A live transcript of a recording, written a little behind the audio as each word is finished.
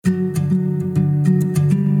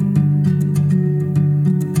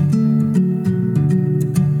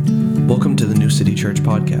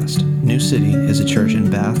podcast. New City is a church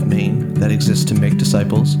in Bath, Maine that exists to make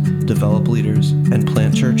disciples, develop leaders, and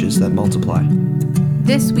plant churches that multiply.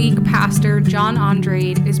 This week, Pastor John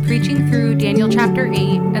Andrade is preaching through Daniel chapter 8,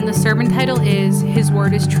 and the sermon title is His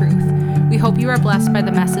Word is Truth. We hope you are blessed by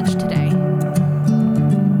the message today.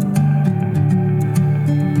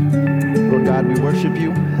 Lord God, we worship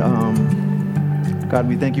you. God,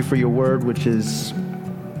 we thank you for your word, which is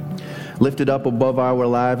lifted up above our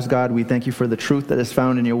lives. God, we thank you for the truth that is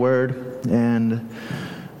found in your word. And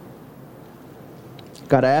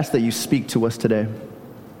God, I ask that you speak to us today.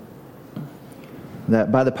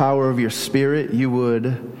 That by the power of your Spirit, you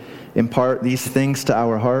would impart these things to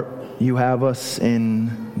our heart. You have us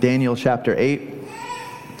in Daniel chapter 8,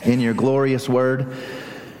 in your glorious word.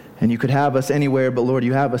 And you could have us anywhere, but Lord,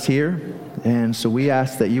 you have us here. And so we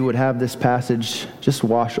ask that you would have this passage just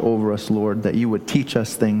wash over us, Lord, that you would teach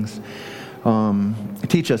us things,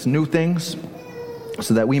 teach us new things,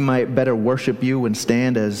 so that we might better worship you and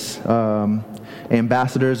stand as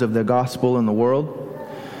ambassadors of the gospel in the world,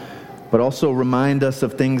 but also remind us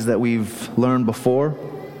of things that we've learned before.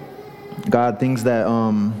 God, things that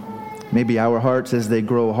maybe our hearts, as they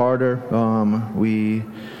grow harder, we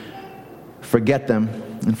forget them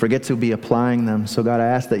and forget to be applying them. So God, I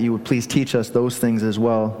ask that you would please teach us those things as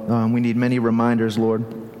well. We need many reminders, Lord.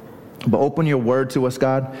 But open your word to us,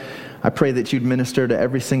 God. I pray that you'd minister to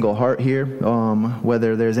every single heart here,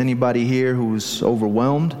 whether there's anybody here who's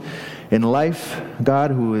overwhelmed in life,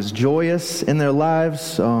 God, who is joyous in their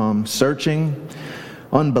lives, searching,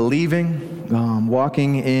 unbelieving,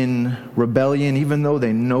 walking in rebellion, even though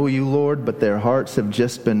they know you, Lord, but their hearts have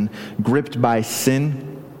just been gripped by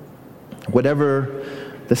sin. Whatever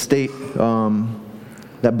the state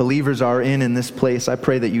that believers are in this place, I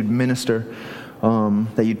pray that you'd minister,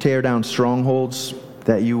 that you'd tear down strongholds,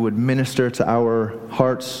 that you would minister to our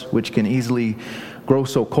hearts, which can easily grow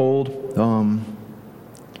so cold.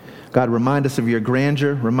 God, remind us of your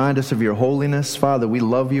grandeur, remind us of your holiness. Father, we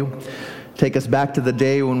love you. Take us back to the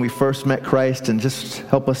day when we first met Christ and just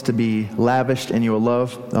help us to be lavished in your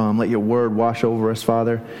love. Let your word wash over us,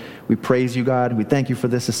 Father. We praise you, God. We thank you for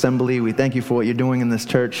this assembly. We thank you for what you're doing in this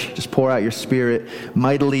church. Just pour out your Spirit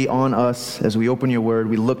mightily on us as we open your word.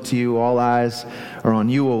 We look to you. All eyes are on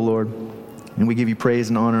you, O Lord. And we give you praise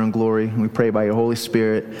and honor and glory. And we pray by your Holy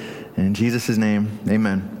Spirit. In Jesus' name,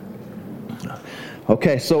 amen.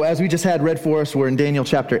 Okay, so as we just had read for us, we're in Daniel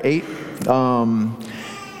chapter 8.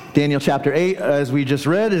 Daniel chapter 8, as we just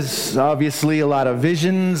read, is obviously a lot of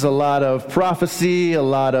visions, a lot of prophecy, a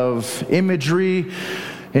lot of imagery,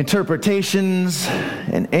 interpretations,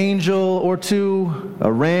 an angel or two,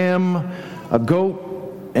 a ram, a goat,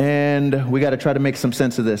 and we got to try to make some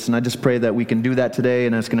sense of this. And I just pray that we can do that today,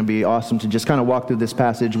 and it's going to be awesome to just kind of walk through this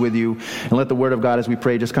passage with you and let the word of God, as we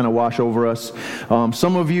pray, just kind of wash over us.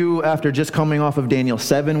 Some of you, after just coming off of Daniel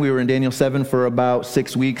 7, we were in Daniel 7 for about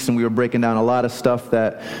 6 weeks, and we were breaking down a lot of stuff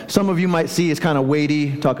that some of you might see as kind of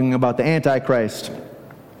weighty, talking about the Antichrist,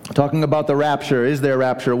 talking about the rapture. Is there a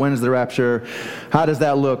rapture? When is the rapture? How does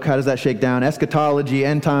that look? How does that shake down? Eschatology,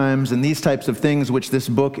 end times, and these types of things, which this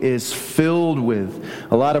book is filled with.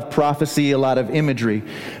 A lot of prophecy, a lot of imagery.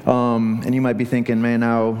 And you might be thinking, man,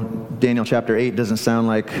 now Daniel chapter 8 doesn't sound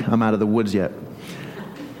like I'm out of the woods yet.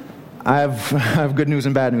 I have good news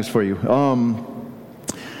and bad news for you. And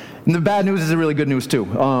the bad news is really good news too.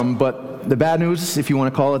 But the bad news, if you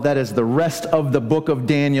want to call it that, is the rest of the book of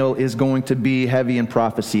Daniel is going to be heavy in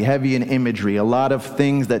prophecy, heavy in imagery, a lot of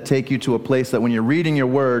things that take you to a place that when you're reading your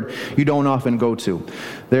word, you don't often go to.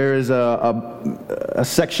 There is a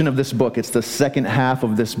section of this book, it's the second half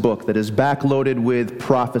of this book, that is backloaded with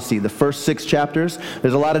prophecy. The first 6 chapters,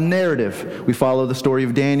 there's a lot of narrative. We follow the story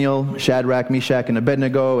of Daniel, Shadrach, Meshach, and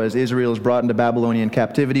Abednego as Israel is brought into Babylonian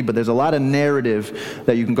captivity, but there's a lot of narrative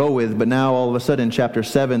that you can go with. But now all of a sudden in chapter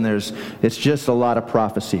 7, it's just a lot of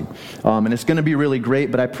prophecy. And it's going to be really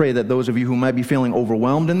great, but I pray that those of you who might be feeling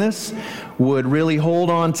overwhelmed in this would really hold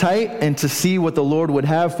on tight and to see what the Lord would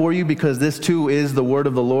have for you, because this too is the word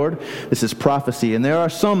of the Lord. This is prophecy. And there are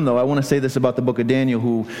some, though, I want to say this about the book of Daniel,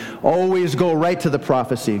 who always go right to the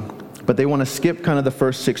prophecy, but they want to skip kind of the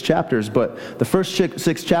first 6 chapters. But the first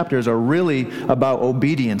 6 chapters are really about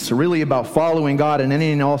obedience, really about following God in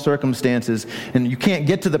any and all circumstances. And you can't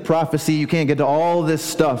get to the prophecy, you can't get to all this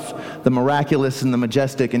stuff, the miraculous and the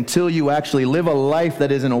majestic, until you actually live a life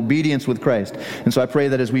that is in obedience with Christ. And so I pray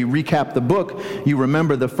that as we recap the book, you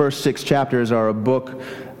remember the first 6 chapters are a book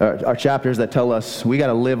are chapters that tell us we got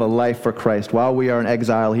to live a life for Christ. While we are in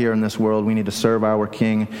exile here in this world, we need to serve our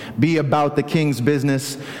King, be about the King's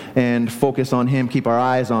business, and focus on Him, keep our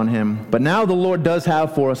eyes on Him. But now the Lord does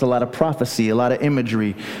have for us a lot of prophecy, a lot of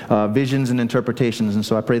imagery, visions and interpretations, and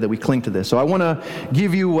so I pray that we cling to this. So I want to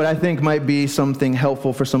give you what I think might be something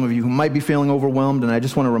helpful for some of you who might be feeling overwhelmed, and I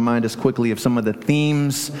just want to remind us quickly of some of the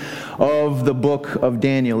themes of the book of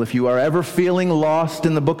Daniel. If you are ever feeling lost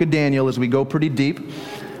in the book of Daniel as we go pretty deep,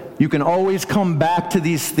 you can always come back to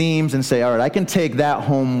these themes and say, all right, I can take that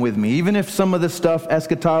home with me. Even if some of the stuff,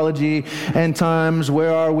 eschatology, end times,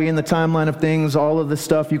 where are we in the timeline of things, all of this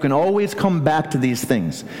stuff, you can always come back to these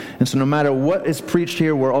things. And so no matter what is preached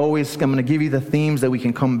here, I'm going to give you the themes that we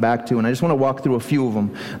can come back to. And I just want to walk through a few of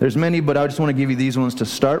them. There's many, but I just want to give you these ones to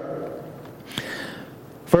start.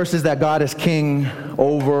 First is that God is king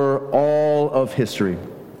over all of history.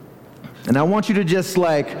 And I want you to just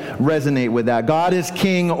resonate with that. God is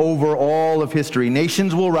king over all of history.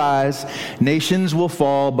 Nations will rise, nations will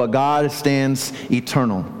fall, but God stands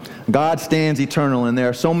eternal. God stands eternal, and there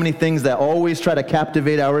are so many things that always try to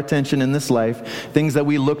captivate our attention in this life, things that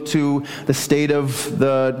we look to, the state of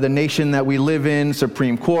the nation that we live in,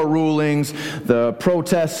 Supreme Court rulings, the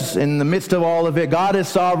protests, in the midst of all of it. God is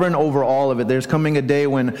sovereign over all of it. There's coming a day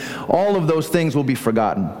when all of those things will be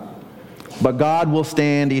forgotten. But God will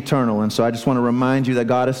stand eternal. And so I just want to remind you that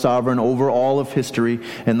God is sovereign over all of history.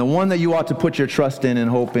 And the one that you ought to put your trust in and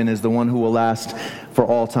hope in is the one who will last for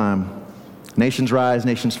all time. Nations rise,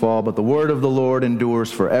 nations fall, but the word of the Lord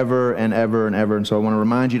endures forever and ever and ever. And so I want to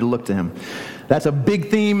remind you to look to Him. That's a big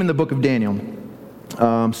theme in the book of Daniel.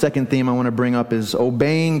 Second theme I want to bring up is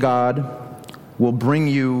obeying God will bring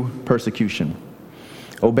you persecution.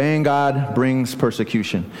 Obeying God brings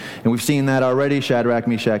persecution. And we've seen that already. Shadrach,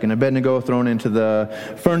 Meshach, and Abednego thrown into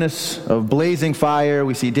the furnace of blazing fire.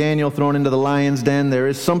 We see Daniel thrown into the lion's den. There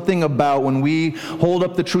is something about when we hold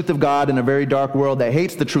up the truth of God in a very dark world that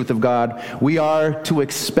hates the truth of God, we are to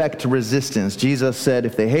expect resistance. Jesus said,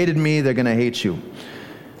 if they hated me, they're going to hate you.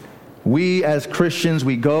 We as Christians,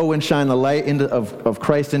 we go and shine the light of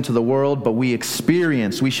Christ into the world, but we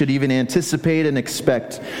should even anticipate and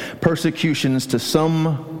expect persecutions to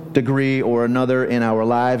some degree or another in our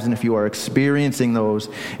lives. And if you are experiencing those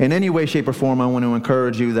in any way, shape, or form, I want to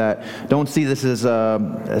encourage you that don't see this as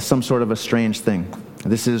some sort of a strange thing.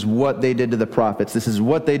 This is what they did to the prophets. This is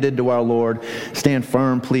what they did to our Lord. Stand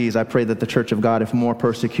firm, please. I pray that the church of God, if more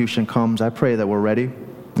persecution comes, I pray that we're ready.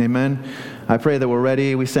 Amen. I pray that we're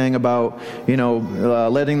ready. We sang about,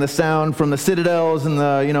 letting the sound from the citadels and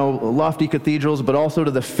the, lofty cathedrals, but also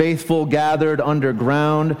to the faithful gathered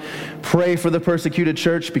underground. Pray for the persecuted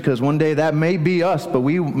church, because one day that may be us, but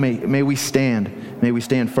may we stand. May we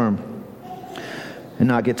stand firm and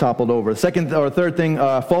not get toppled over. The second or third thing,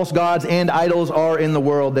 false gods and idols are in the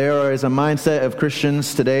world. There is a mindset of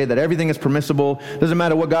Christians today that everything is permissible. Doesn't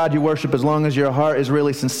matter what God you worship, as long as your heart is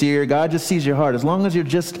really sincere. God just sees your heart. As long as you're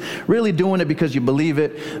just really doing it because you believe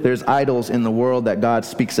it, there's idols in the world that God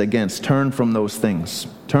speaks against. Turn from those things.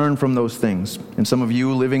 Turn from those things. And some of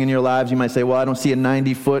you living in your lives, you might say, well, I don't see a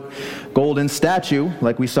 90-foot golden statue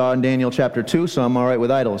like we saw in Daniel chapter 2, so I'm all right with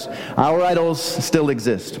idols. Our idols still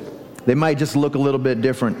exist. They might just look a little bit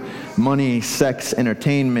different. Money, sex,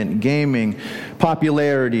 entertainment, gaming,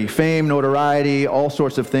 popularity, fame, notoriety, all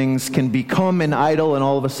sorts of things can become an idol, and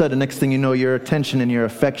all of a sudden, next thing you know, your attention and your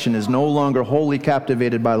affection is no longer wholly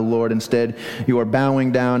captivated by the Lord. Instead, you are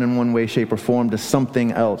bowing down in one way, shape, or form to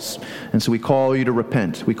something else. And so we call you to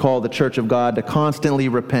repent. We call the church of God to constantly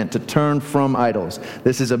repent, to turn from idols.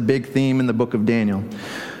 This is a big theme in the book of Daniel.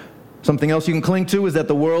 Something else you can cling to is that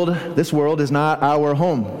this world is not our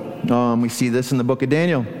home. We see this in the book of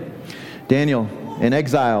Daniel. Daniel in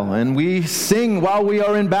exile. And we sing while we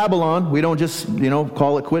are in Babylon. We don't just,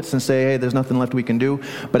 call it quits and say, hey, there's nothing left we can do.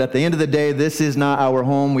 But at the end of the day, this is not our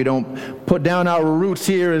home. We don't put down our roots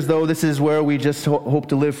here as though this is where we just hope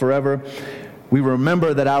to live forever. We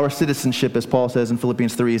remember that our citizenship, as Paul says in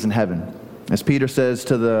Philippians 3, is in heaven. As Peter says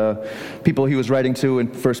to the people he was writing to in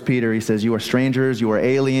 1 Peter, he says, you are strangers, you are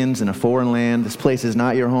aliens in a foreign land. This place is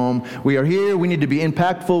not your home. We are here. We need to be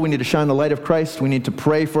impactful. We need to shine the light of Christ. We need to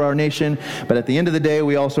pray for our nation. But at the end of the day,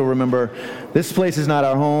 we also remember this place is not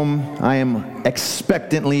our home. I am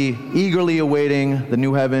expectantly, eagerly awaiting the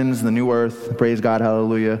new heavens, the new earth. Praise God.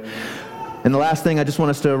 Hallelujah. And the last thing I just want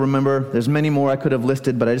us to remember, there's many more I could have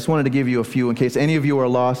listed, but I just wanted to give you a few in case any of you are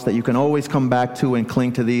lost, that you can always come back to and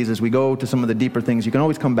cling to these as we go to some of the deeper things. You can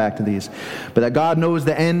always come back to these. But that God knows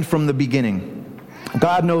the end from the beginning.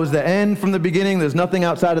 God knows the end from the beginning. There's nothing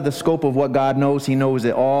outside of the scope of what God knows. He knows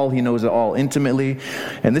it all. He knows it all intimately.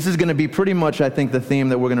 And this is going to be pretty much, I think, the theme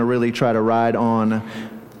that we're going to really try to ride on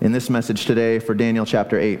in this message today for Daniel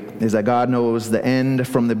chapter 8 is that God knows the end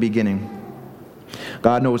from the beginning.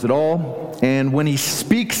 God knows it all, and when he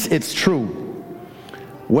speaks, it's true.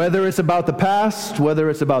 Whether it's about the past, whether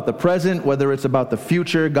it's about the present, whether it's about the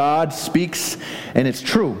future, God speaks, and it's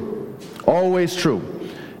true. Always true.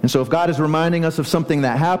 And so if God is reminding us of something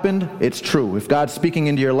that happened, it's true. If God's speaking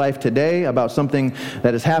into your life today about something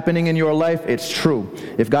that is happening in your life, it's true.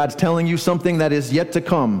 If God's telling you something that is yet to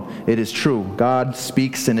come, it is true. God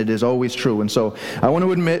speaks, and it is always true. And so I want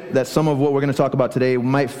to admit that some of what we're going to talk about today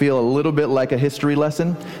might feel a little bit like a history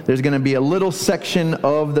lesson. There's going to be a little section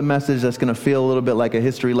of the message that's going to feel a little bit like a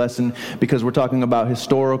history lesson because we're talking about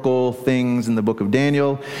historical things in the book of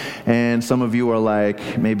Daniel. And some of you are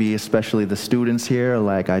like, maybe especially the students here,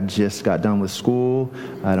 like, I just got done with school.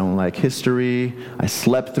 I don't like history. I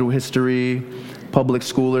slept through history. Public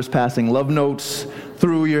schoolers passing love notes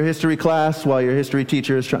through your history class while your history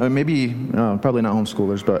teacher is trying, maybe, probably not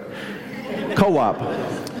homeschoolers, but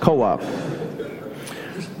co-op.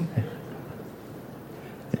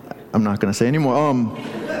 I'm not going to say anymore.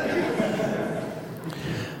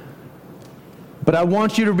 But I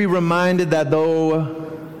want you to be reminded that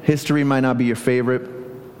though history might not be your favorite,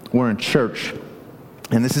 we're in church.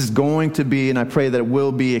 And this is going to be, and I pray that it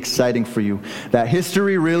will be exciting for you, that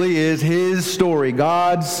history really is his story,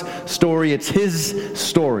 God's story. It's his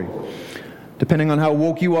story. Depending on how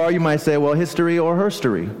woke you are, you might say, well, history or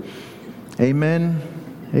herstory. Amen,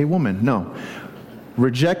 a woman. No.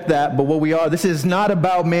 Reject that, but what we are, this is not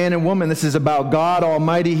about man and woman. This is about God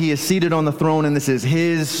Almighty. He is seated on the throne, and this is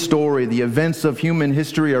his story. The events of human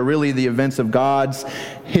history are really the events of God's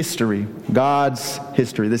history. God's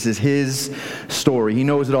history. This is his story. He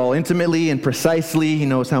knows it all intimately and precisely. He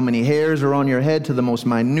knows how many hairs are on your head to the most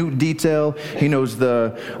minute detail. He knows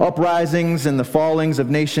the uprisings and the fallings of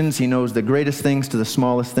nations. He knows the greatest things to the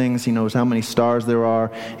smallest things. He knows how many stars there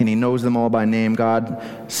are, and he knows them all by name. God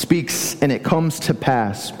speaks, and it comes to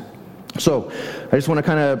pass. So I just want to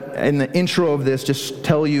kind of, in the intro of this, just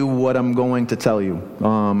tell you what I'm going to tell you,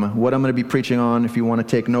 what I'm going to be preaching on if you want to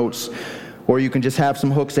take notes, or you can just have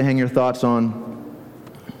some hooks to hang your thoughts on.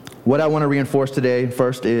 What I want to reinforce today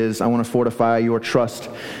first is I want to fortify your trust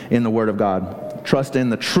in the Word of God. Trust in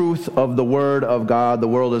the truth of the Word of God. The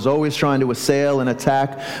world is always trying to assail and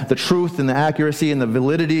attack the truth and the accuracy and the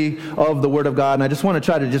validity of the Word of God. And I just want to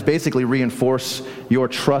try to just basically reinforce your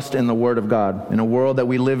trust in the Word of God. In a world that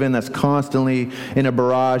we live in that's constantly in a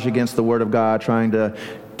barrage against the Word of God, trying to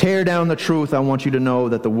tear down the truth, I want you to know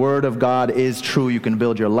that the Word of God is true. You can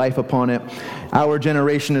build your life upon it. Our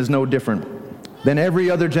generation is no different than every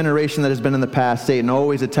other generation that has been in the past. Satan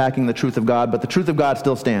always attacking the truth of God, but the truth of God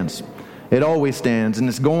still stands. It always stands, and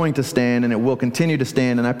it's going to stand, and it will continue to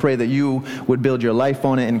stand, and I pray that you would build your life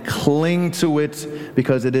on it and cling to it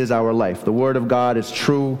because it is our life. The Word of God is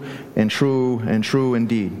true and true and true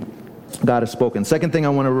indeed. God has spoken. Second thing I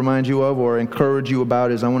want to remind you of or encourage you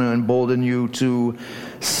about is I want to embolden you to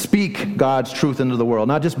speak God's truth into the world.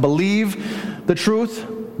 Not just believe the truth,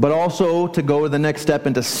 but also to go to the next step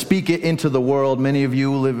and to speak it into the world. Many of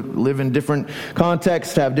you live in different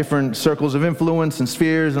contexts, have different circles of influence and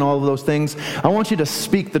spheres and all of those things. I want you to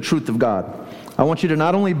speak the truth of God. I want you to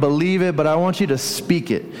not only believe it, but I want you to speak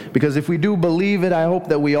it. Because if we do believe it, I hope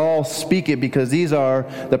that we all speak it, because these are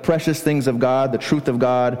the precious things of God, the truth of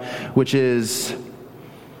God, which is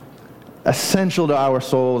essential to our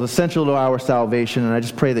souls, essential to our salvation. And I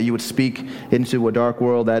just pray that you would speak into a dark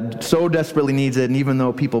world that so desperately needs it. And even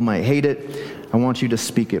though people might hate it, I want you to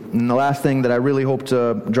speak it. And the last thing that I really hope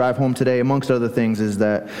to drive home today, amongst other things, is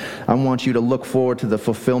that I want you to look forward to the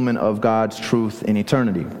fulfillment of God's truth in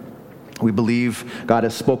eternity. We believe God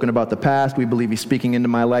has spoken about the past. We believe he's speaking into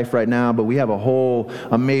my life right now. But we have a whole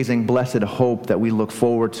amazing, blessed hope that we look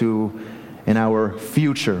forward to in our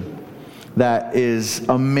future. That is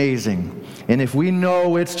amazing. And if we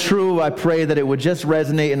know it's true, I pray that it would just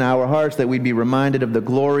resonate in our hearts, that we'd be reminded of the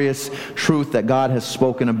glorious truth that God has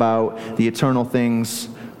spoken about, the eternal things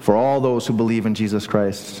for all those who believe in Jesus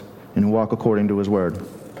Christ and who walk according to his word.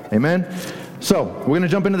 Amen? So, we're going to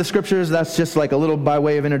jump into the scriptures. That's just like a little by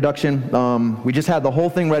way of introduction. We just had the whole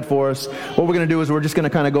thing read for us. What we're going to do is we're just going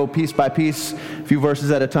to kind of go piece by piece, a few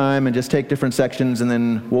verses at a time, and just take different sections, and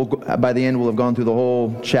then by the end we'll have gone through the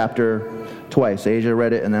whole chapter twice. Asia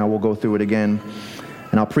read it, and now we'll go through it again,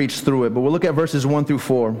 and I'll preach through it. But we'll look at verses 1 through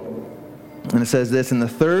 4, and it says this: In the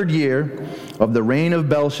 3rd year of the reign of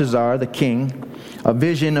Belshazzar the king, a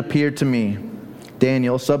vision appeared to me,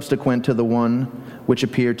 Daniel, subsequent to the one which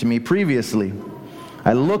appeared to me previously.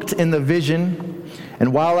 I looked in the vision,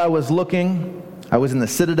 and while I was looking, I was in the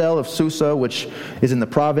citadel of Susa, which is in the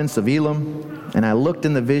province of Elam, and I looked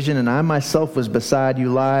in the vision, and I myself was beside the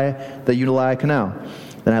Ulai Canal.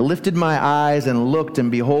 Then I lifted my eyes and looked,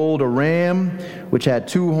 and behold, a ram which had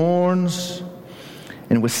 2 horns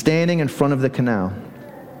and was standing in front of the canal.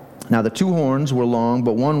 Now the 2 horns were long,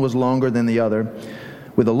 but one was longer than the other,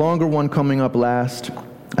 with the longer one coming up last.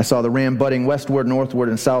 I saw the ram butting westward, northward,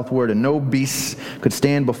 and southward, and no beast could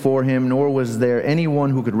stand before him, nor was there anyone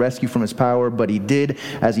who could rescue from his power, but he did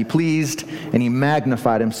as he pleased, and he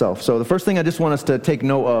magnified himself. So the first thing I just want us to take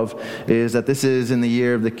note of is that this is in the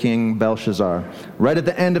year of the king Belshazzar. Right at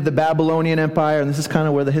the end of the Babylonian Empire, and this is kind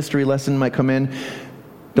of where the history lesson might come in.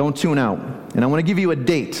 Don't tune out. And I want to give you a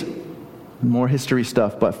date. More history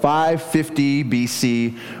stuff, but 550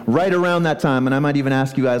 BC, right around that time, and I might even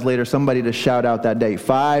ask you guys later, somebody to shout out that date.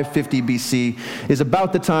 550 BC is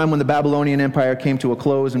about the time when the Babylonian Empire came to a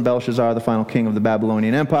close and Belshazzar, the final king of the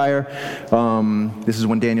Babylonian Empire. This is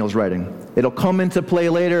when Daniel's writing. It'll come into play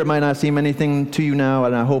later. It might not seem anything to you now,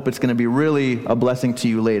 and I hope it's going to be really a blessing to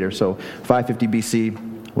you later. So 550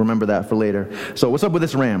 BC, remember that for later. So what's up with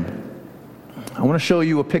this ram? I want to show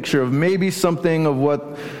you a picture of maybe something of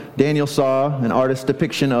what Daniel saw, an artist's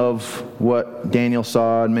depiction of what Daniel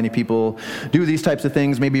saw, and many people do these types of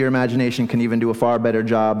things. Maybe your imagination can even do a far better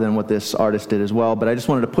job than what this artist did as well, but I just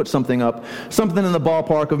wanted to put something up, something in the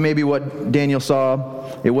ballpark of maybe what Daniel saw.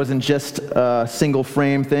 It wasn't just a single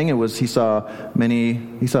frame thing, he saw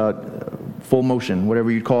full motion,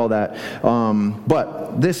 whatever you'd call that.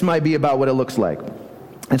 But this might be about what it looks like.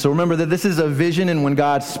 And so remember that this is a vision, and when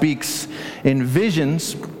God speaks in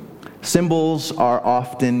visions, symbols are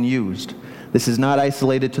often used. This is not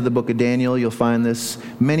isolated to the book of Daniel. You'll find this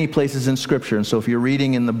many places in Scripture. And so if you're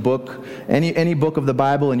reading in the book, any book of the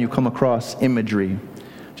Bible, and you come across imagery,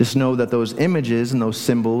 just know that those images and those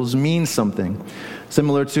symbols mean something.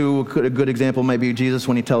 Similar to a good example might be Jesus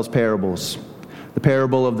when he tells parables. The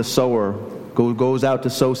parable of the sower goes out to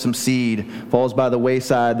sow some seed, falls by the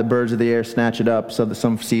wayside, the birds of the air snatch it up, so that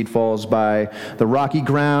some seed falls by the rocky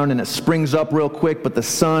ground and it springs up real quick, but the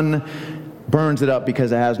sun burns it up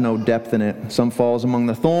because it has no depth in it. Some falls among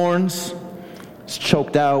the thorns, it's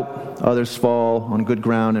choked out, others fall on good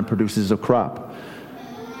ground and produces a crop.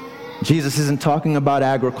 Jesus isn't talking about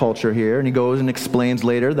agriculture here, and he goes and explains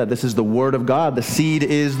later that this is the Word of God. The seed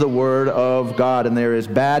is the Word of God, and there is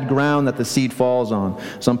bad ground that the seed falls on.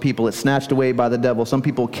 Some people, it's snatched away by the devil. Some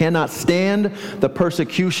people cannot stand the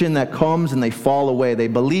persecution that comes, and they fall away. They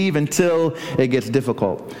believe until it gets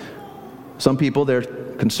difficult. Some people, they're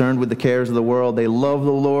concerned with the cares of the world. They love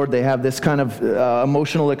the Lord. They have this kind of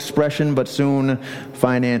emotional expression, but soon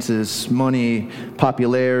finances, money,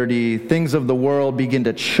 popularity, things of the world begin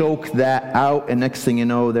to choke that out, and next thing you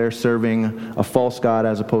know, they're serving a false God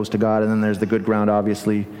as opposed to God. And then there's the good ground,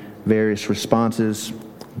 obviously, various responses,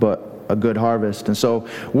 but a good harvest. And so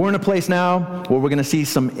we're in a place now where we're going to see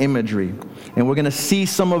some imagery, and we're going to see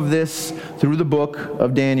some of this through the book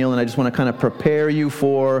of Daniel, and I just want to kind of prepare you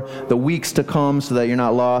for the weeks to come so that you're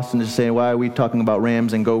not lost and just saying, why are we talking about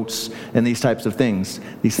rams and goats and these types of things?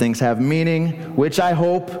 These things have meaning, which I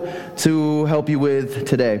hope to help you with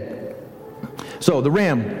today. So the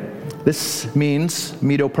ram, this means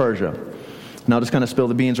Medo-Persia. And I'll just kind of spill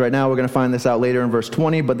the beans right now. We're going to find this out later in verse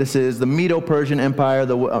 20, but this is the Medo-Persian Empire,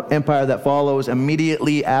 the empire that follows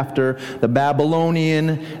immediately after the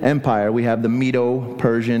Babylonian Empire. We have the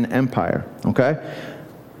Medo-Persian Empire, okay?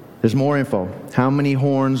 There's more info. How many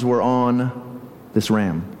horns were on this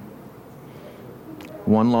ram?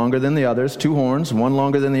 One longer than the others, 2 horns, one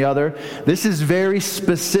longer than the other. This is very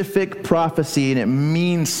specific prophecy, and it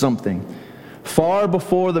means something. Far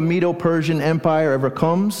before the Medo-Persian Empire ever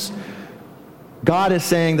comes, God is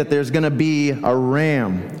saying that there's going to be a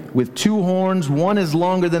ram with 2 horns. One is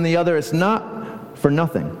longer than the other. It's not for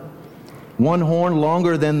nothing. One horn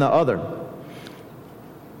longer than the other.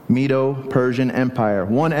 Medo-Persian Empire.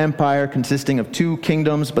 One empire consisting of 2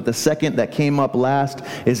 kingdoms, but the second that came up last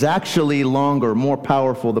is actually longer, more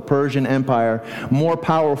powerful. The Persian Empire, more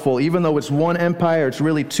powerful. Even though it's one empire, it's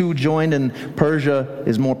really 2 joined, and Persia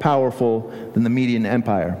is more powerful than the Median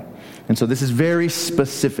Empire. And so this is very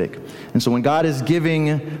specific. And so when God is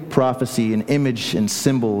giving prophecy and image and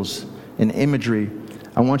symbols and imagery,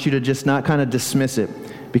 I want you to just not kind of dismiss it,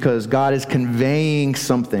 because God is conveying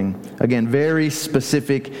something. Again, very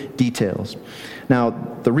specific details. Now,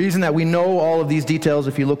 the reason that we know all of these details,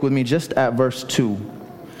 if you look with me just at verse 2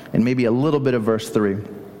 and maybe a little bit of verse 3.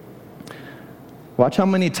 Watch how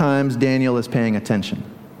many times Daniel is paying attention.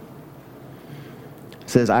 It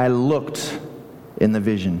says, I looked in the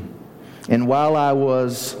vision. And while I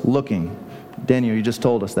was looking, Daniel, you just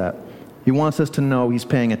told us that. He wants us to know he's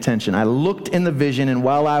paying attention. I looked in the vision, and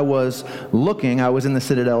while I was looking, I was in the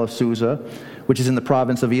citadel of Susa, which is in the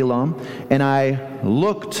province of Elam, and I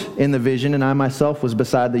looked in the vision, and I myself was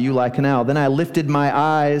beside the Ulai Canal. Then I lifted my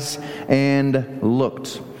eyes and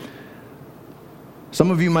looked.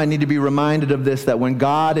 Some of you might need to be reminded of this, that when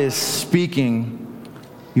God is speaking,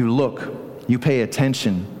 you look, you pay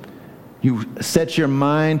attention. You set your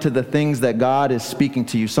mind to the things that God is speaking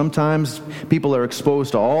to you. Sometimes people are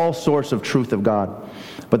exposed to all sorts of truth of God,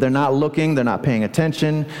 but they're not looking, they're not paying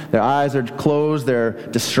attention, their eyes are closed, they're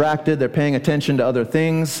distracted, they're paying attention to other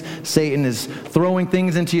things. Satan is throwing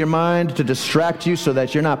things into your mind to distract you so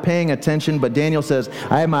that you're not paying attention, but Daniel says,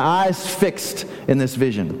 I had my eyes fixed in this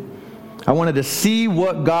vision. I wanted to see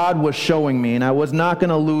what God was showing me, and I was not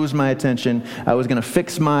going to lose my attention. I was going to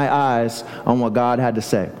fix my eyes on what God had to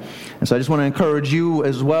say. And so I just want to encourage you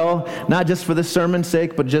as well, not just for this sermon's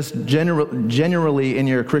sake, but just generally in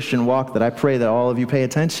your Christian walk, that I pray that all of you pay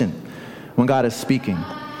attention when God is speaking.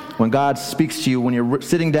 When God speaks to you, when you're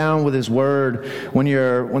sitting down with His Word, when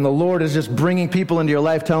the Lord is just bringing people into your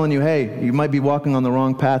life telling you, hey, you might be walking on the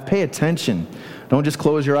wrong path, pay attention. Don't just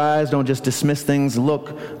close your eyes. Don't just dismiss things.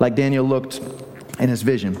 Look like Daniel looked in his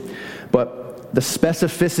vision. But the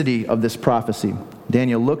specificity of this prophecy,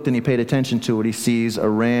 Daniel looked and he paid attention to it. He sees a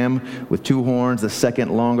ram with 2 horns, the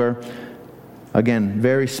second longer. Again,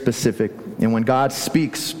 very specific. And when God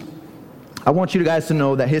speaks, I want you guys to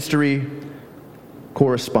know that history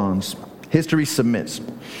corresponds. History submits.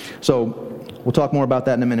 So we'll talk more about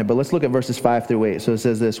that in a minute, but let's look at verses 5 through 8. So it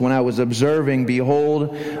says this, when I was observing,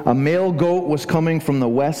 behold, a male goat was coming from the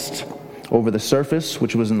west over the surface,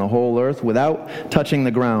 which was in the whole earth, without touching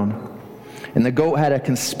the ground. And the goat had a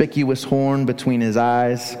conspicuous horn between his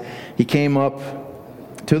eyes. He came up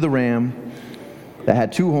to the ram that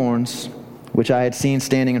had 2 horns, which I had seen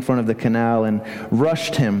standing in front of the canal, and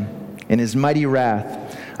rushed him in his mighty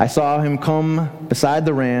wrath. I saw him come beside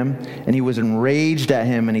the ram, and he was enraged at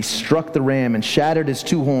him, and he struck the ram and shattered his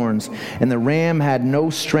 2 horns, and the ram had no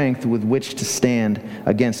strength with which to stand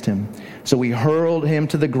against him. So he hurled him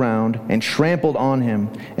to the ground and trampled on him,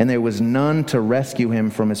 and there was none to rescue him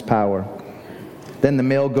from his power. Then the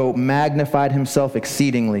male goat magnified himself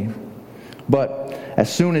exceedingly. But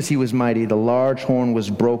as soon as he was mighty, the large horn was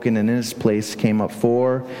broken, and in its place came up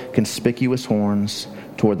 4 conspicuous horns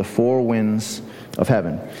toward the 4 winds of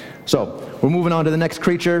heaven. So we're moving on to the next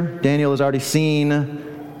creature. Daniel has already seen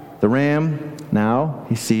the ram. Now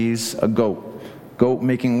he sees a goat. Goat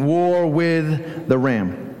making war with the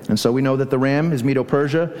ram. And so we know that the ram is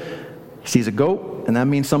Medo-Persia. He sees a goat, and that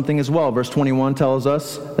means something as well. Verse 21 tells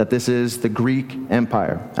us that this is the Greek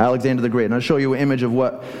Empire, Alexander the Great. And I'll show you an image of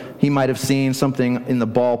what he might have seen, something in the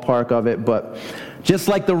ballpark of it. But just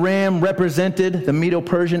like the ram represented the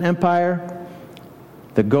Medo-Persian Empire,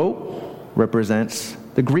 the goat represents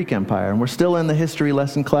the Greek Empire. And we're still in the history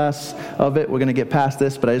lesson class of it. We're going to get past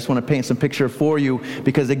this, but I just want to paint some picture for you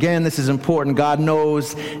because, again, this is important. God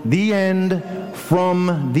knows the end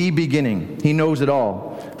from the beginning. He knows it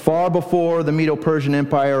all. Far before the Medo-Persian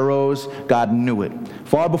Empire arose, God knew it.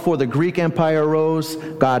 Far before the Greek Empire arose,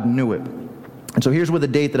 God knew it. And so here's where the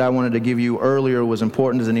date that I wanted to give you earlier was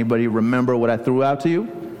important. Does anybody remember what I threw out to you?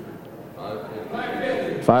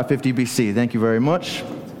 550 BC. Thank you very much.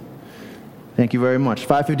 Thank you very much.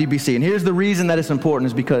 550 BC. And here's the reason that it's important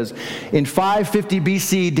is because in 550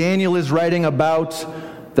 BC, Daniel is writing about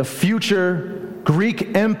the future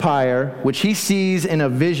Greek Empire, which he sees in a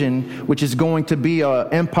vision, which is going to be an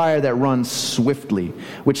empire that runs swiftly,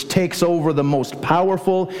 which takes over the most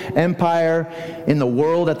powerful empire in the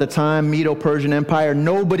world at the time, Medo-Persian Empire.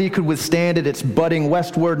 Nobody could withstand it. It's budding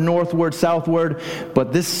westward, northward, southward.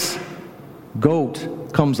 But this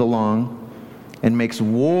goat comes along and makes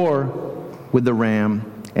war with the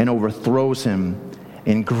ram and overthrows him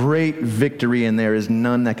in great victory, and there is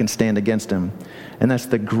none that can stand against him. And that's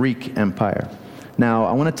the Greek Empire. Now,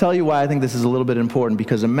 I want to tell you why I think this is a little bit important,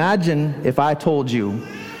 because imagine if I told you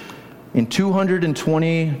in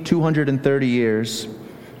 220, 230 years,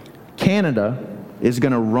 Canada is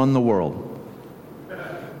going to run the world.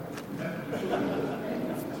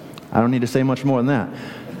 I don't need to say much more than that.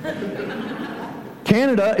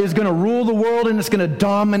 Canada is going to rule the world, and it's going to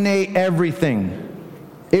dominate everything.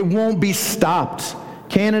 It won't be stopped.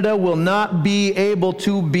 Canada will not be able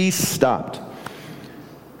to be stopped.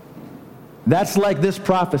 That's like this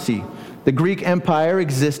prophecy. The Greek Empire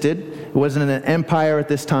existed. It wasn't an empire at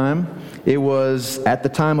this time. It was, at the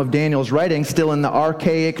time of Daniel's writing, still in the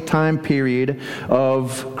archaic time period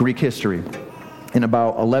of Greek history, in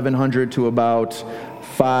about 1100 to about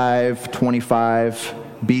 525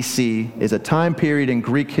 BC is a time period in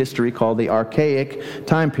Greek history called the Archaic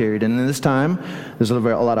time period. And in this time, there's a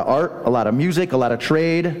lot of art, a lot of music, a lot of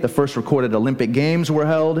trade. The first recorded Olympic Games were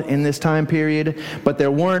held in this time period, but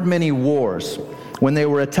there weren't many wars. When they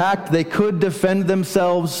were attacked, they could defend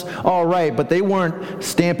themselves all right, but they weren't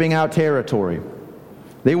stamping out territory.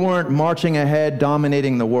 They weren't marching ahead,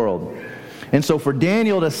 dominating the world. And so for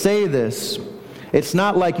Daniel to say this, it's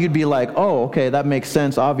not like you'd be like, oh, okay, that makes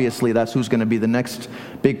sense. Obviously, that's who's going to be the next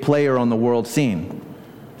big player on the world scene.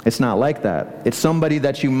 It's not like that. It's somebody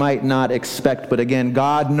that you might not expect. But again,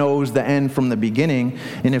 God knows the end from the beginning.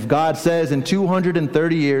 And if God says in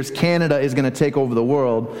 230 years, Canada is going to take over the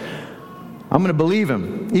world, I'm going to believe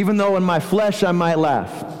him, even though in my flesh I might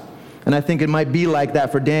laugh. And I think it might be like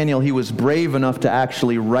that for Daniel. He was brave enough to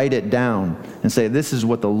actually write it down and say, this is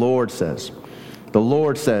what the Lord says. The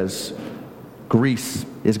Lord says, Greece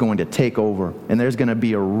is going to take over, and there's going to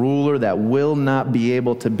be a ruler that will not be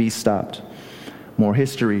able to be stopped. More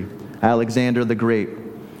history. Alexander the Great,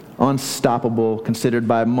 unstoppable, considered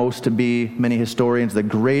by most to be, many historians, the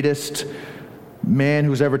greatest man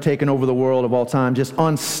who's ever taken over the world of all time, just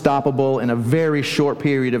unstoppable. In a very short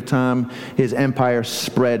period of time, his empire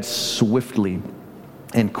spread swiftly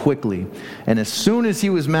and quickly. And as soon as he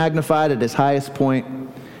was magnified at his highest point,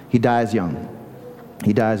 he dies young.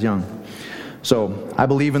 He dies young. So I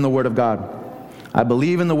believe in the Word of God. I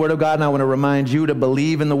believe in the Word of God, and I want to remind you to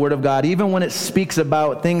believe in the Word of God. Even when it speaks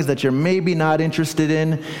about things that you're maybe not interested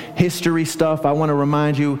in, history stuff, I want to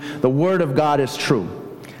remind you the Word of God is true.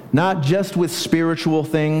 Not just with spiritual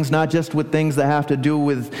things, not just with things that have to do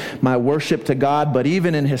with my worship to God, but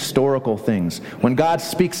even in historical things. When God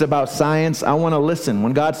speaks about science, I want to listen.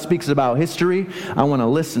 When God speaks about history, I want to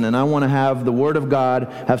listen. And I want to have the Word of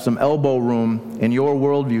God have some elbow room in your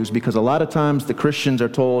worldviews, because a lot of times the Christians are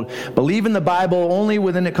told, believe in the Bible only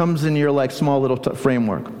when it comes in your small little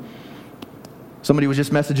framework. Somebody was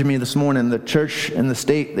just messaging me this morning, the church and the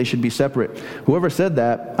state, they should be separate. Whoever said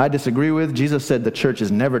that, I disagree with. Jesus said the church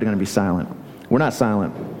is never going to be silent. We're not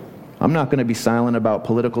silent. I'm not going to be silent about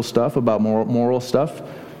political stuff, about moral stuff.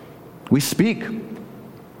 We speak.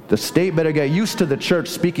 The state better get used to the church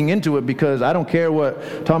speaking into it, because I don't care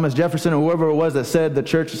what Thomas Jefferson or whoever it was that said the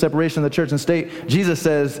church, separation of the church and state. Jesus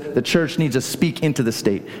says the church needs to speak into the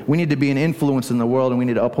state. We need to be an influence in the world, and we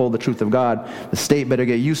need to uphold the truth of God. The state better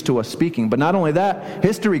get used to us speaking. But not only that,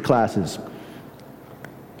 history classes.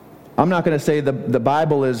 I'm not going to say the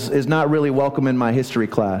Bible is not really welcome in my history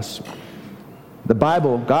class. The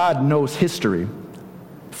Bible, God knows history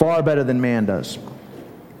far better than man does.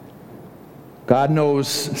 God knows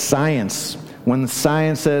science. When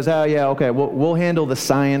science says, oh yeah, okay, we'll handle the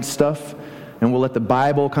science stuff, and we'll let the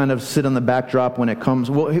Bible kind of sit on the backdrop when it comes.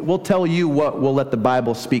 We'll tell you what we'll let the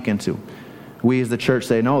Bible speak into. We as the church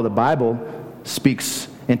say, no, the Bible speaks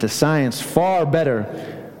into science far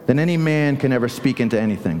better than any man can ever speak into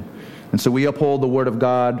anything. And so we uphold the Word of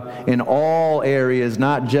God in all areas,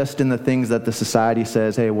 not just in the things that the society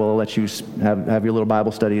says, hey, we'll let you have your little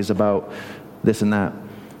Bible studies about this and that.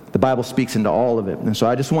 The Bible speaks into all of it. And so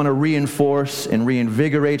I just want to reinforce and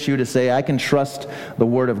reinvigorate you to say, I can trust the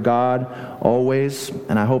Word of God always.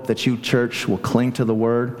 And I hope that you, church, will cling to the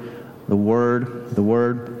Word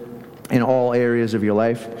in all areas of your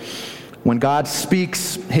life. When God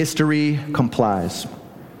speaks, history complies.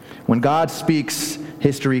 When God speaks,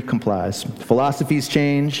 history complies. Philosophies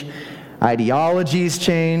change. Ideologies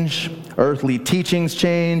change. Earthly teachings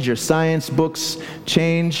change. Your science books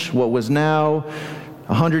change. What was now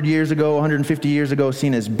 100 years ago, 150 years ago,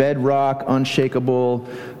 seen as bedrock, unshakable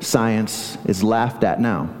science is laughed at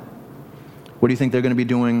now. What do you think they're going to be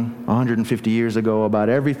doing 150 years ago about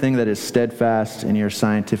everything that is steadfast in your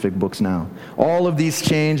scientific books now? All of these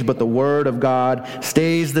change, but the Word of God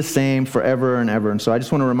stays the same forever and ever. And so I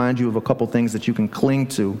just want to remind you of a couple things that you can cling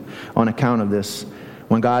to on account of this.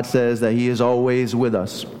 When God says that He is always with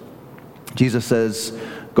us, Jesus says,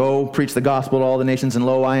 go preach the gospel to all the nations, and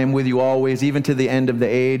lo, I am with you always, even to the end of the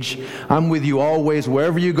age. I'm with you always,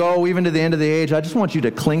 wherever you go, even to the end of the age. I just want you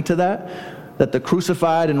to cling to that the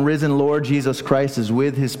crucified and risen Lord Jesus Christ is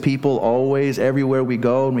with His people always, everywhere we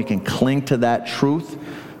go, and we can cling to that truth.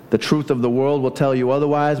 The truth of the world will tell you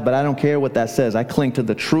otherwise, but I don't care what that says. I cling to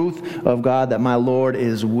the truth of God, that my Lord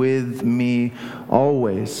is with me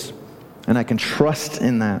always, and I can trust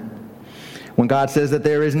in that. When God says that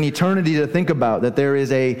there is an eternity to think about, that there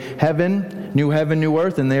is a heaven, new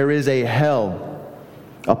earth, and there is a hell,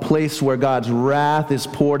 a place where God's wrath is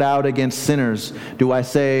poured out against sinners, do I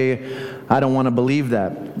say, I don't want to believe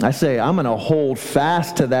that? I say, I'm going to hold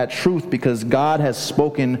fast to that truth because God has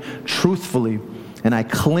spoken truthfully, and I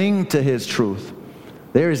cling to His truth.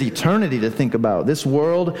 There is eternity to think about. This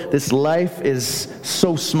world, this life is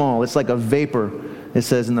so small. It's like a vapor, it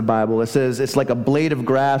says in the Bible. It says it's like a blade of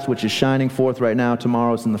grass which is shining forth right now.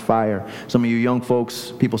 Tomorrow it's in the fire. Some of you young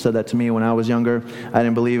folks, people said that to me when I was younger. I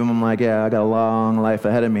didn't believe them. I'm like, yeah, I got a long life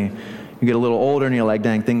ahead of me. You get a little older and you're like,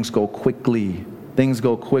 dang, things go quickly. Things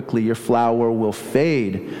go quickly. Your flower will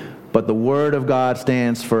fade. But the Word of God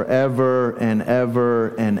stands forever and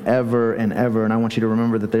ever and ever and ever. And I want you to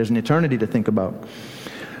remember that there's an eternity to think about.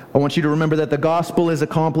 I want you to remember that the gospel is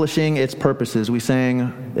accomplishing its purposes. We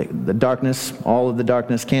sang the darkness, all of the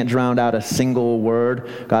darkness can't drown out a single word.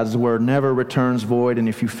 God's word never returns void. And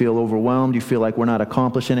if you feel overwhelmed, you feel like we're not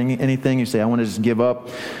accomplishing anything, you say, I want to just give up.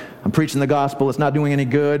 I'm preaching the gospel. It's not doing any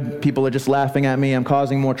good. People are just laughing at me. I'm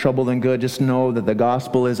causing more trouble than good. Just know that the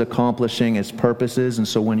gospel is accomplishing its purposes. And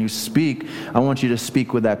so when you speak, I want you to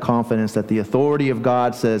speak with that confidence that the authority of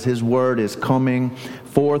God says his word is coming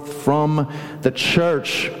forth from the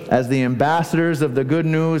church as the ambassadors of the good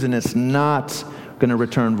news, and it's not going to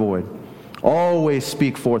return void. Always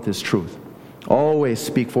speak forth his truth. Always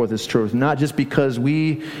speak forth his truth, not just because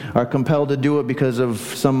we are compelled to do it because of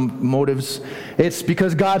some motives. It's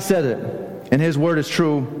because God said it, and his word is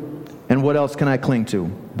true, and what else can I cling to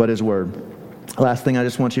but his word? Last thing I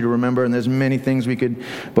just want you to remember, and there's many things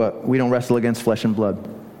but we don't wrestle against flesh and blood.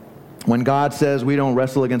 When God says we don't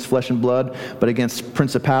wrestle against flesh and blood, but against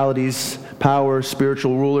principalities, powers,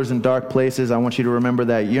 spiritual rulers in dark places, I want you to remember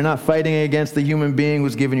that you're not fighting against the human being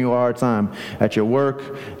who's giving you a hard time at your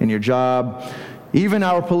work, in your job. Even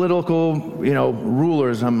our political,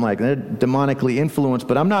 rulers, I'm like, they're demonically influenced,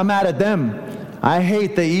 but I'm not mad at them. I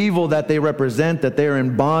hate the evil that they represent, that they're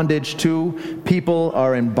in bondage to. People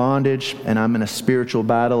are in bondage, and I'm in a spiritual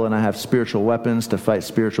battle, and I have spiritual weapons to fight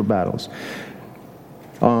spiritual battles.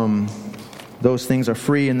 Those things are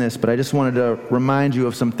free in this, but I just wanted to remind you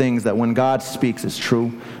of some things that when God speaks, it's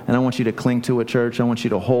true. And I want you to cling to it, church. I want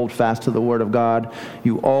you to hold fast to the Word of God.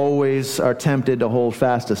 You always are tempted to hold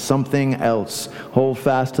fast to something else. Hold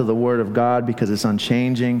fast to the Word of God because it's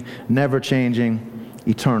unchanging, never changing,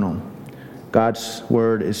 eternal. God's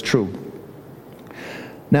Word is true.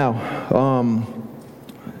 Now,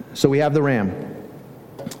 so we have the ram.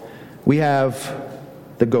 We have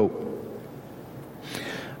the goat.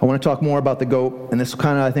 I want to talk more about the goat, and this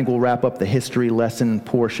kind of, I think, will wrap up the history lesson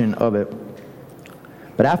portion of it.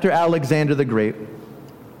 But after Alexander the Great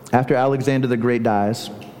dies,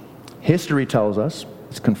 history tells us,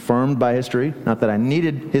 it's confirmed by history, not that I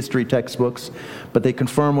needed history textbooks, but they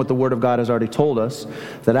confirm what the Word of God has already told us,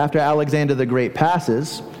 that after Alexander the Great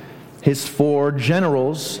passes, his 4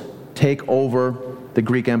 generals take over the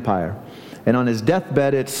Greek Empire. And on his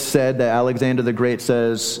deathbed, it's said that Alexander the Great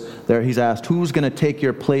says, he's asked, who's going to take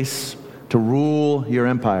your place to rule your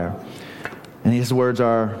empire? And his words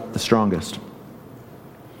are, the strongest.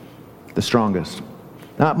 The strongest.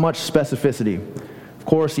 Not much specificity. Of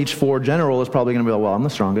course, each 4 general is probably going to be like, well, I'm the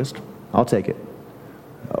strongest. I'll take it.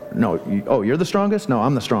 You're the strongest? No,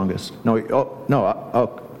 I'm the strongest.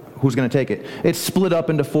 Who's going to take it? It's split up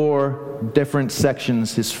into 4 different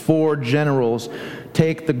sections. His 4 generals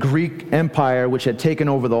take the Greek Empire, which had taken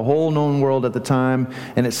over the whole known world at the time,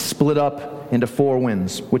 and it's split up into 4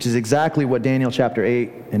 winds, which is exactly what Daniel chapter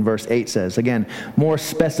 8 and verse 8 says. Again, more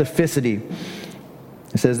specificity.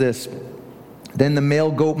 It says this, then the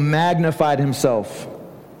male goat magnified himself.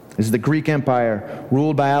 This is the Greek Empire,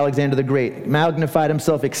 ruled by Alexander the Great. Magnified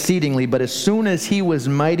himself exceedingly, but as soon as he was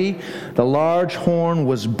mighty, the large horn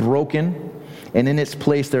was broken, and in its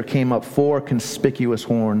place there came up 4 conspicuous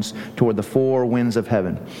horns toward the 4 winds of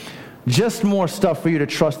heaven. Just more stuff for you to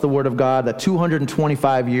trust the Word of God, that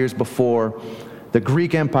 225 years before the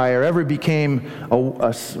Greek Empire ever became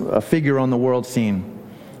a figure on the world scene,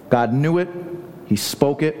 God knew it, he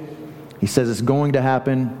spoke it, he says it's going to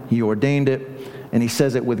happen, he ordained it, and he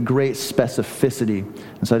says it with great specificity.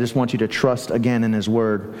 And so I just want you to trust again in his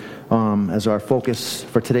word, as our focus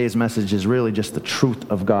for today's message is really just the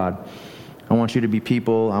truth of God. I want you to be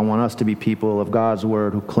people, I want us to be people of God's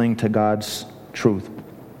word who cling to God's truth.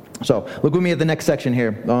 So look with me at the next section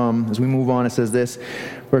here. As we move on, it says this.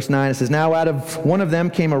 Verse 9, it says, now out of one of them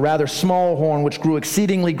came a rather small horn, which grew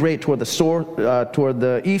exceedingly great toward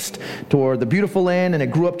the east, toward the beautiful land, and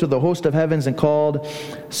it grew up to the host of heavens and caused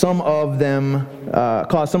some of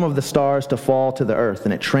the stars to fall to the earth,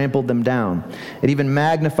 and it trampled them down. It even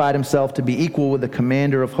magnified himself to be equal with the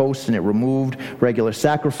commander of hosts, and it removed regular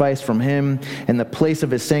sacrifice from him, and the place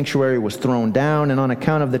of his sanctuary was thrown down, and on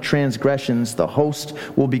account of the transgressions, the host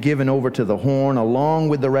will be given over to the horn along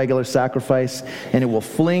with the regular sacrifice, and it will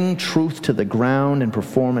fling truth to the ground and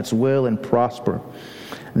perform its will and prosper.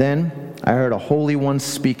 Then I heard a holy one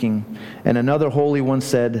speaking, and another holy one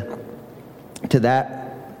said to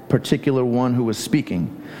that particular one who was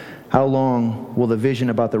speaking, how long will the vision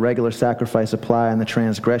about the regular sacrifice apply and the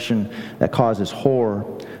transgression that causes horror,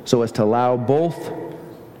 so as to allow both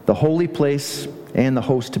the holy place and the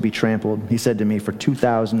host to be trampled? He said to me, for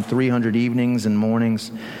 2,300 evenings and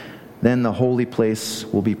mornings, then the holy place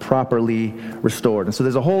will be properly restored. And so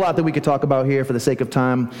there's a whole lot that we could talk about here. For the sake of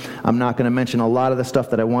time, I'm not going to mention a lot of the stuff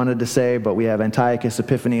that I wanted to say, but we have Antiochus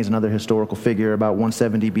Epiphanes, another historical figure, about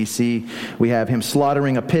 170 BC. We have him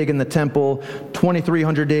slaughtering a pig in the temple,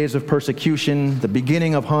 2,300 days of persecution, the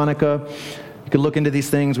beginning of Hanukkah. We could look into these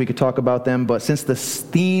things, we could talk about them, but since the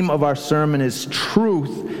theme of our sermon is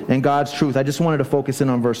truth and God's truth, I just wanted to focus in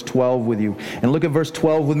on verse 12 with you. And look at verse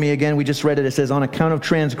 12 with me again. We just read it. It says, on account of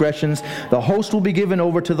transgressions, the host will be given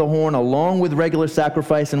over to the horn along with regular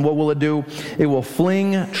sacrifice, and what will it do? It will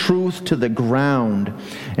fling truth to the ground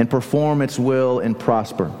and perform its will and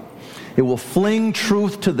prosper. It will fling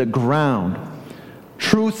truth to the ground.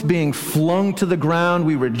 Truth being flung to the ground,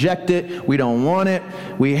 we reject it, we don't want it,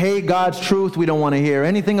 we hate God's truth, we don't want to hear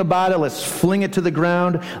anything about it, let's fling it to the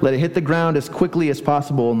ground, let it hit the ground as quickly as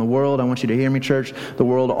possible. In the world, I want you to hear me, church, the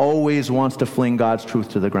world always wants to fling God's truth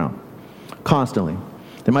to the ground, constantly.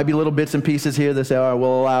 There might be little bits and pieces here that say, all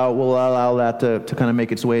right, we'll allow that to kind of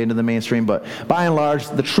make its way into the mainstream, but by and large,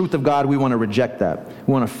 the truth of God, we want to reject that.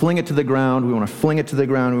 We want to fling it to the ground, we want to fling it to the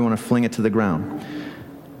ground, we want to fling it to the ground.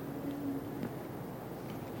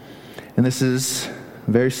 And this is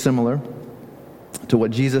very similar to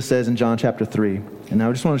what Jesus says in John chapter 3. And now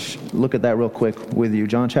I just want to look at that real quick with you.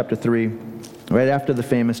 John chapter 3, right after the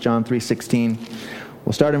famous John 3:16.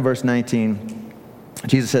 We'll start in verse 19.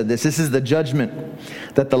 Jesus said this is the judgment,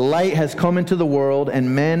 that the light has come into the world,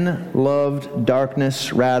 and men loved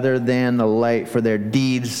darkness rather than the light, for their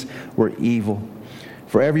deeds were evil.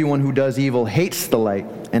 For everyone who does evil hates the light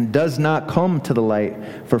and does not come to the light,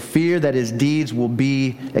 for fear that his deeds will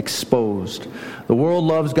be exposed. The world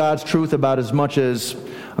loves God's truth about as much as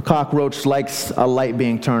a cockroach likes a light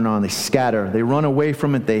being turned on. They scatter. They run away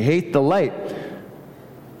from it. They hate the light.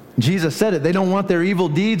 Jesus said it. They don't want their evil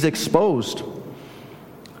deeds exposed.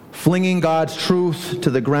 Flinging God's truth to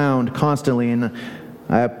the ground constantly. And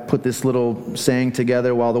I put this little saying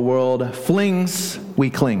together, while the world flings, we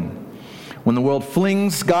cling. When the world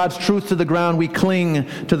flings God's truth to the ground, we cling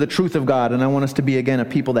to the truth of God. And I want us to be, again, a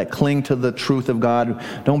people that cling to the truth of God.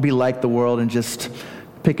 Don't be like the world and just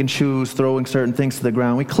pick and choose, throwing certain things to the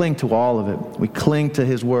ground. We cling to all of it. We cling to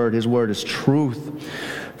His Word. His Word is truth.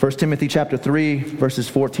 1 Timothy chapter 3, verses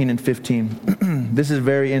 14 and 15. This is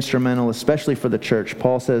very instrumental, especially for the church.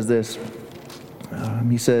 Paul says this.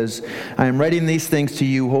 He says, I am writing these things to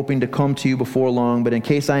you, hoping to come to you before long, but in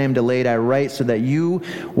case I am delayed, I write so that you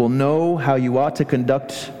will know how you ought to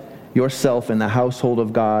conduct yourself in the household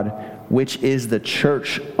of God, which is the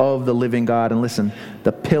church of the living God. And listen,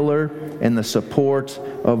 the pillar and the support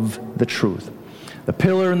of the truth. The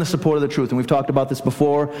pillar and the support of the truth. And we've talked about this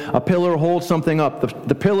before. A pillar holds something up.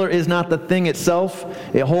 The pillar is not the thing itself.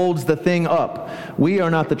 It holds the thing up. We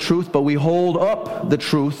are not the truth, but we hold up the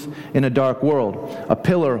truth in a dark world. A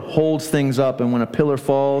pillar holds things up, and when a pillar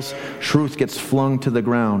falls, truth gets flung to the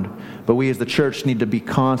ground. But we as the church need to be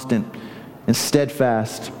constant and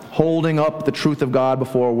steadfast, holding up the truth of God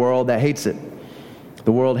before a world that hates it.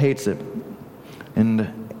 The world hates it.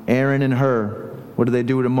 And Aaron and Hur, what did they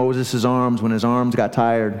do to Moses' arms when his arms got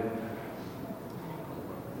tired?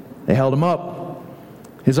 They held him up.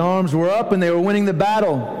 His arms were up and they were winning the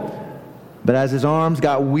battle. But as his arms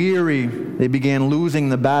got weary, they began losing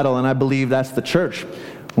the battle, and I believe that's the church.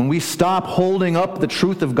 When we stop holding up the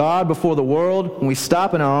truth of God before the world, when we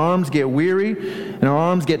stop and our arms get weary and our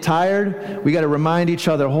arms get tired, we got to remind each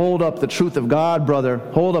other, hold up the truth of God, brother.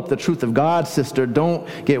 Hold up the truth of God, sister. Don't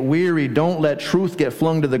get weary. Don't let truth get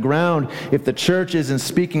flung to the ground. If the church isn't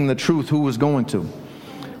speaking the truth, who is going to?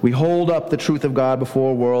 We hold up the truth of God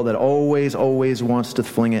before a world that always wants to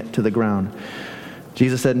fling it to the ground.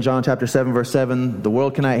 Jesus said in John chapter 7, verse 7, the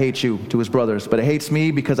world cannot hate you, to his brothers, but it hates me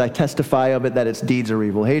because I testify of it that its deeds are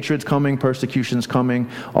evil. Hatred's coming, persecution's coming.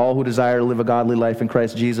 All who desire to live a godly life in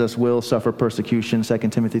Christ Jesus will suffer persecution, 2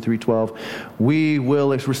 Timothy 3:12. We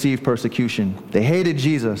will receive persecution. They hated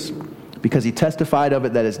Jesus because he testified of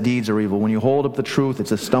it that its deeds are evil. When you hold up the truth,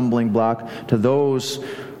 it's a stumbling block to those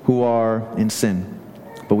who are in sin.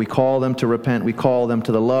 But we call them to repent. We call them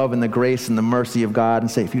to the love and the grace and the mercy of God and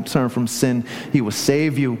say, if you turn from sin, He will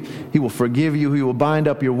save you. He will forgive you. He will bind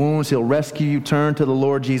up your wounds. He'll rescue you. Turn to the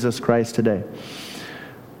Lord Jesus Christ today.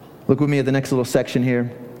 Look with me at the next little section here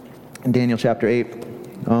in Daniel chapter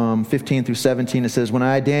 8. 15 through 17, it says, "When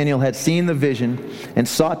I, Daniel, had seen the vision and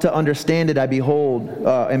sought to understand it,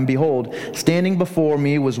 behold, standing before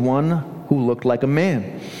me was one who looked like a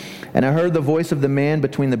man. And I heard the voice of the man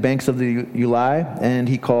between the banks of the Ulai, and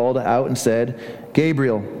he called out and said,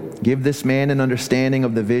 'Gabriel, give this man an understanding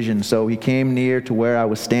of the vision.' So he came near to where I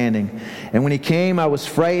was standing. And when he came, I was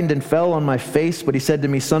frightened and fell on my face. But he said to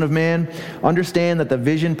me, 'Son of man, understand that the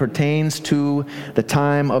vision pertains to the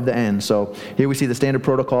time of the end.'" So here we see the standard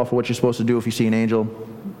protocol for what you're supposed to do if you see an angel.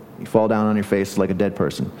 You fall down on your face like a dead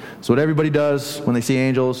person. So what everybody does when they see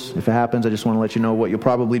angels, if it happens, I just want to let you know what you'll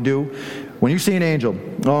probably do. When you see an angel,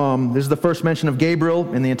 this is the first mention of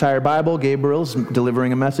Gabriel in the entire Bible. Gabriel's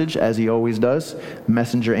delivering a message, as he always does,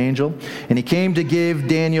 messenger angel. And he came to give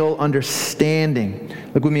Daniel understanding.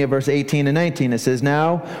 Look with me at verse 18 and 19. It says,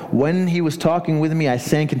 "Now, when he was talking with me, I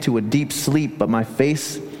sank into a deep sleep, but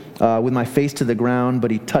with my face to the ground,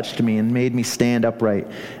 but he touched me and made me stand upright.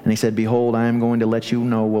 And he said, 'Behold, I am going to let you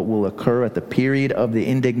know what will occur at the period of the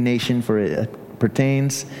indignation, for it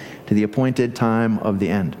pertains to the appointed time of the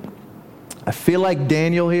end.'" I feel like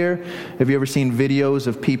Daniel here. Have you ever seen videos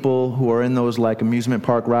of people who are in those like amusement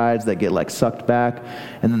park rides that get like sucked back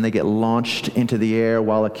and then they get launched into the air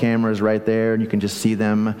while a camera is right there and you can just see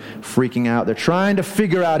them freaking out? They're trying to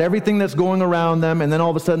figure out everything that's going around them, and then all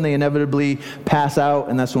of a sudden they inevitably pass out,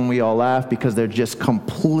 and that's when we all laugh because they're just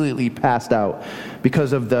completely passed out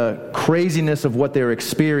because of the craziness of what they're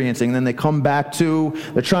experiencing. Then they come back to,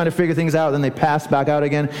 they're trying to figure things out, then they pass back out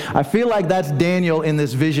again. I feel like that's Daniel in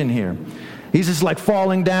this vision here. He's just like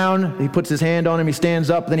falling down. He puts his hand on him. He stands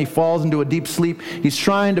up. Then he falls into a deep sleep. He's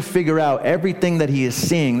trying to figure out everything that he is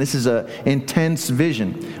seeing. This is an intense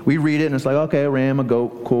vision. We read it and it's like, okay, a ram, a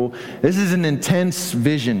goat, cool. This is an intense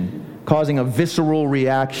vision causing a visceral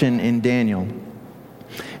reaction in Daniel.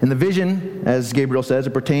 In the vision, as Gabriel says, it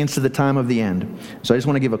pertains to the time of the end. So I just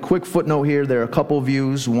want to give a quick footnote here. There are a couple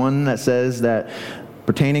views. One that says that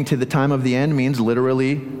pertaining to the time of the end means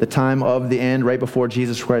literally the time of the end, right before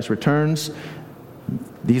Jesus Christ returns.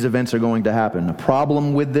 These events are going to happen. The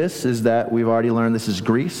problem with this is that we've already learned this is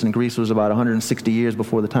Greece, and Greece was about 160 years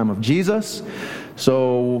before the time of Jesus.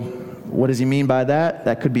 So what does he mean by that?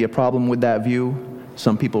 That could be a problem with that view.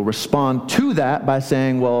 Some people respond to that by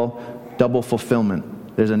saying, well, double fulfillment.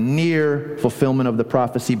 There's a near fulfillment of the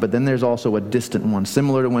prophecy, but then there's also a distant one,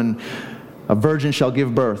 similar to when a virgin shall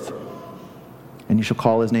give birth, and you shall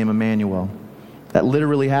call his name Emmanuel. That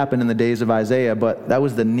literally happened in the days of Isaiah, but that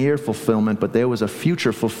was the near fulfillment, but there was a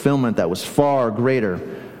future fulfillment that was far greater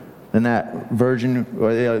than that virgin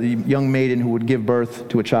or the young maiden who would give birth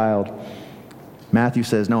to a child. Matthew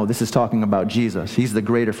says, no, this is talking about Jesus. He's the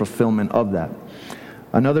greater fulfillment of that.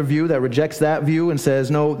 Another view that rejects that view and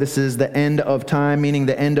says, no, this is the end of time, meaning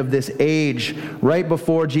the end of this age. Right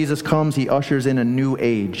before Jesus comes, he ushers in a new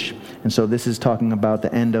age. And so this is talking about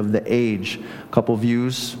the end of the age. A couple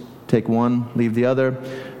views, take one, leave the other.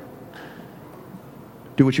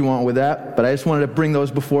 Do what you want with that. But I just wanted to bring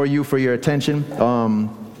those before you for your attention,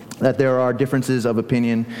 that there are differences of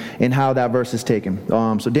opinion in how that verse is taken.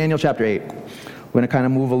 So Daniel chapter 8. We're going to kind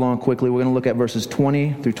of move along quickly. We're going to look at verses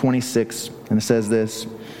 20 through 26, and it says this: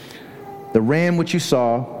 "The ram which you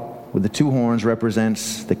saw with the two horns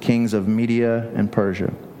represents the kings of Media and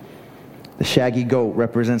Persia. The shaggy goat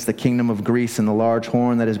represents the kingdom of Greece, and the large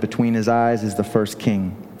horn that is between his eyes is the first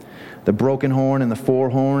king. The broken horn and the four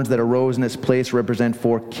horns that arose in its place represent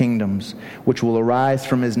four kingdoms, which will arise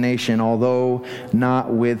from his nation, although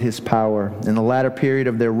not with his power. In the latter period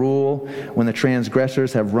of their rule, when the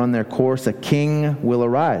transgressors have run their course, a king will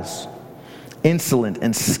arise, insolent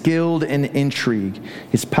and skilled in intrigue.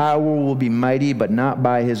 His power will be mighty, but not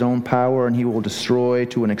by his own power, and he will destroy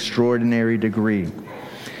to an extraordinary degree,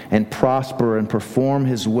 and prosper and perform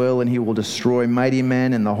his will, and he will destroy mighty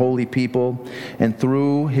men and the holy people. And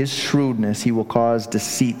through his shrewdness he will cause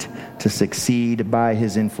deceit to succeed by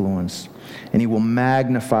his influence. And he will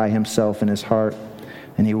magnify himself in his heart,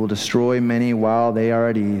 and he will destroy many while they are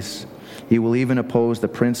at ease. He will even oppose the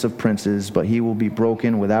prince of princes, but he will be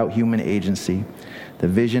broken without human agency. The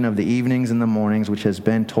vision of the evenings and the mornings which has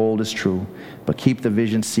been told is true, but keep the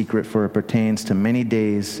vision secret, for it pertains to many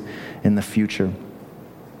days in the future."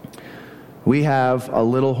 We have a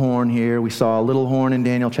little horn here. We saw a little horn in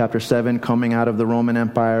Daniel chapter 7 coming out of the Roman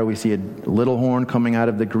Empire. We see a little horn coming out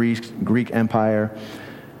of the Greek Empire,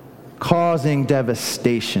 causing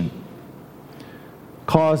devastation,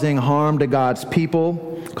 causing harm to God's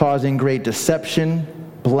people, causing great deception,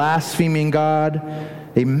 blaspheming God.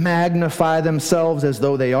 They magnify themselves as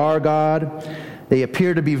though they are God. They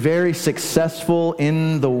appear to be very successful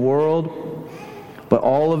in the world, but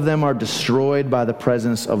all of them are destroyed by the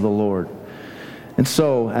presence of the Lord. And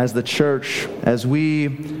so, as the church, as we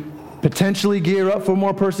potentially gear up for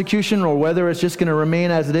more persecution, or whether it's just going to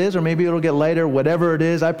remain as it is, or maybe it'll get lighter, whatever it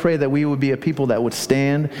is, I pray that we would be a people that would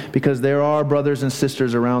stand, because there are brothers and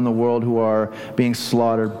sisters around the world who are being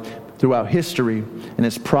slaughtered throughout history, and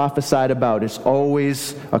it's prophesied about. It's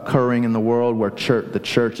always occurring in the world where the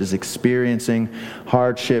church is experiencing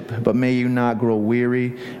hardship. But may you not grow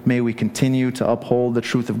weary. May we continue to uphold the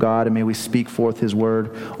truth of God, and may we speak forth His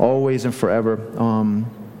word always and forever.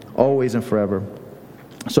 Always and forever.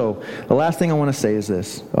 So the last thing I want to say is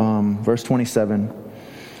this. Verse 27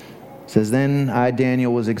 says, "Then I,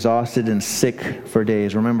 Daniel, was exhausted and sick for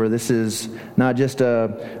days." Remember, this is not just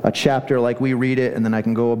a chapter like we read it and then I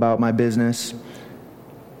can go about my business,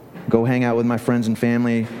 go hang out with my friends and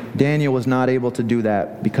family. Daniel was not able to do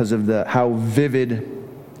that because of how vivid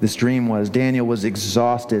this dream was. Daniel was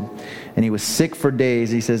exhausted and he was sick for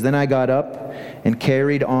days. He says, "Then I got up and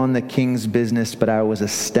carried on the king's business, but I was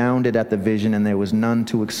astounded at the vision, and there was none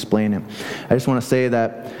to explain it." I just want to say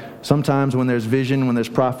that sometimes when there's vision, when there's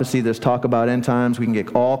prophecy, there's talk about end times, we can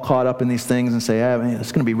get all caught up in these things and say, "Yeah, man,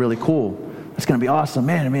 it's going to be really cool. It's going to be awesome,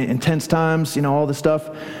 man. I mean, intense times, all this stuff."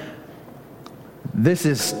 This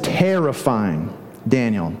is terrifying,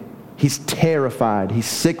 Daniel. He's terrified. He's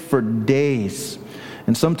sick for days.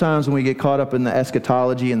 And sometimes when we get caught up in the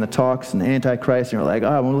eschatology and the talks and the Antichrist, and you're like,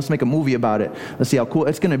 well, let's make a movie about it. Let's see how cool.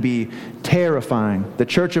 It's going to be terrifying. The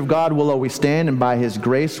church of God will always stand, and by His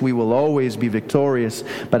grace, we will always be victorious.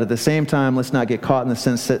 But at the same time, let's not get caught in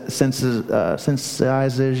the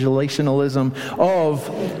sensationalism of,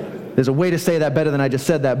 there's a way to say that better than I just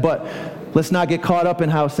said that, but let's not get caught up in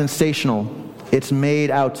how sensational it's made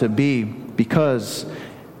out to be, because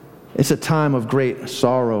it's a time of great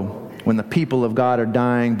sorrow when the people of God are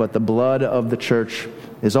dying, but the blood of the church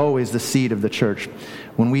is always the seed of the church.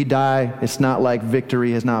 When we die, it's not like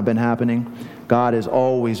victory has not been happening. God is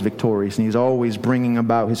always victorious, and He's always bringing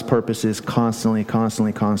about His purposes constantly,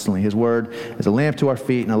 constantly, constantly. His word is a lamp to our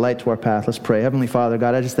feet and a light to our path. Let's pray. Heavenly Father,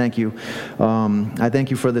 God, I just thank You. I thank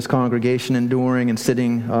You for this congregation enduring and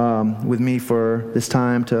sitting with me for this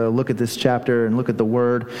time to look at this chapter and look at the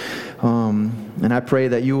word. And I pray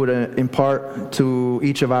that You would impart to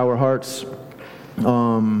each of our hearts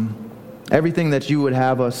everything that You would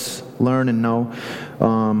have us learn and know.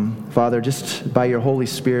 Father, just by Your Holy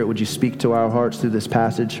Spirit, would You speak to our hearts through this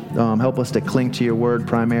passage? Help us to cling to Your word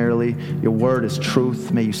primarily. Your word is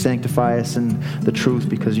truth. May You sanctify us in the truth,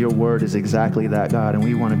 because Your word is exactly that, God. And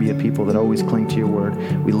we want to be a people that always cling to Your word.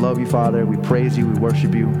 We love You, Father. We praise You. We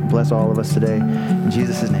worship You. Bless all of us today. In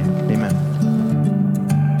Jesus' name, amen.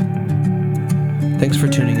 Thanks for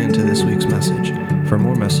tuning in to this week's message. For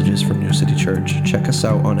more messages from New City Church, check us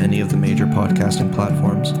out on any of the major podcasting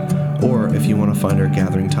platforms. Or if you want to find our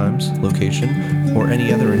gathering times, location, or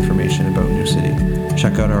any other information about New City,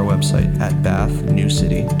 check out our website at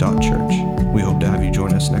bathnewcity.church. We hope to have you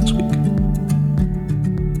join us next week.